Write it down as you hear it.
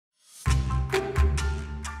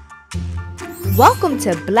Welcome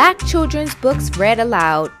to Black Children's Books Read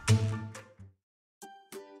Aloud.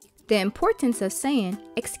 The Importance of Saying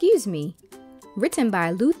 "Excuse me," written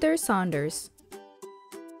by Saunders.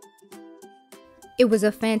 It was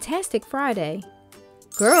a fantastic Friday.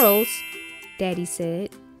 "Girls," Daddy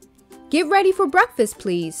said, "get ready for breakfast,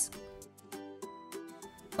 please."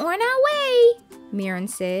 "On our way," Mirren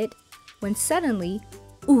said, when suddenly,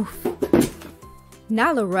 oof,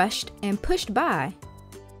 Nala rushed and pushed by.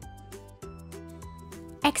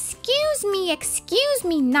 Excuse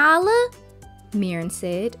me, Nala," Mirren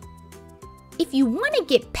said. "If you want to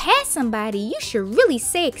get past somebody, you should really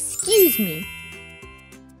say excuse me."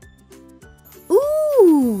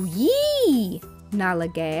 "Ooh, yee," Nala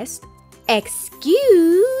gasped.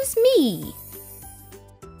 "Excuse me."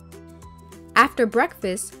 After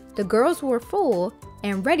breakfast, the girls were full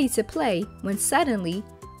and ready to play when suddenly,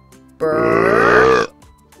 burp!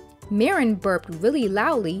 Mirren burped really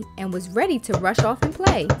loudly and was ready to rush off and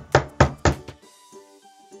play.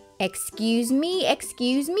 Excuse me,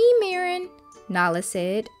 Mirren," Nala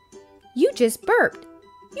said. "You just burped.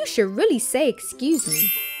 You should really say excuse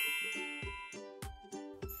me."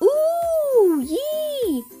 "Ooh,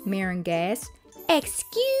 yee," Mirren gasped.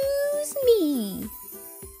 "Excuse me."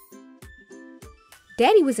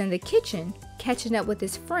 Daddy was in the kitchen, catching up with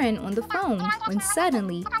his friend on the phone when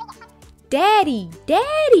suddenly, Daddy,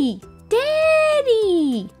 Daddy,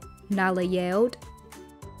 Daddy, Nala yelled.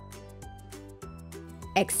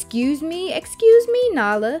 Excuse me,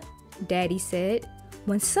 Nala," Daddy said.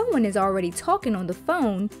 "When someone is already talking on the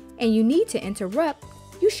phone and you need to interrupt,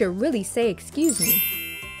 you should really say excuse me."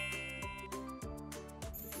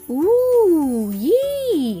 "Ooh,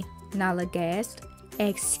 yee," Nala gasped.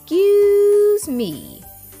 "Excuse me."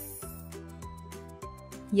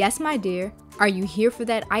 "Yes, my dear. Are you here for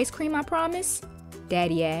that ice cream I promised?"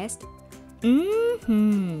 Daddy asked.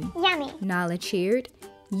 Yummy, Nala cheered.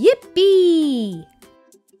 Yippee!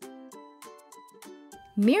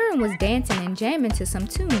 Mirren was dancing and jamming to some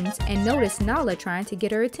tunes and noticed Nala trying to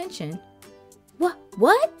get her attention. What?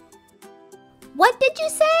 What did you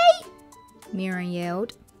say?" Mirren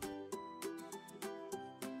yelled.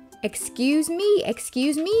 Excuse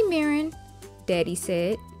me, Mirren," Daddy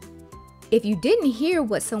said. "If you didn't hear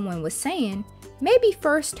what someone was saying, maybe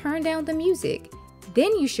first turn down the music.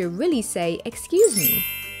 Then you should really say, excuse me."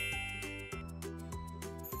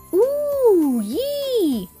 "Ooh,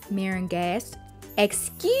 yee," Mirren gasped.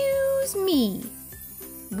 "Excuse me."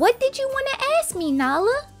 "What did you want to ask me,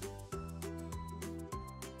 Nala?"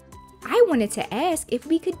 "I wanted to ask if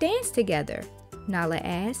we could dance together," Nala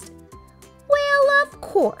asked. "Well, of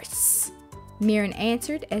course," Mirren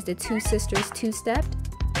answered as the two sisters two-stepped.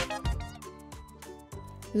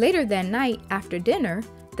 Later that night, after dinner,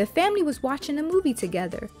 the family was watching a movie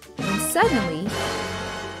together when suddenly,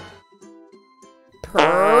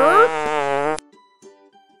 Purr!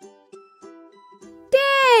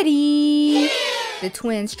 "Daddy!" The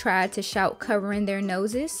twins tried to shout, covering their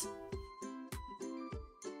noses.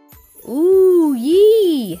 "Ooh,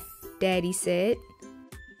 yee," Daddy said.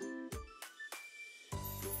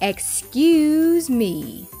 Excuse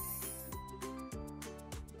me.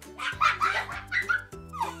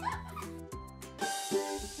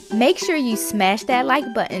 Make sure you smash that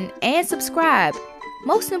like button and subscribe.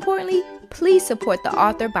 Most importantly, please support the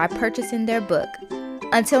author by purchasing their book.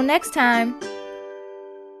 Until next time.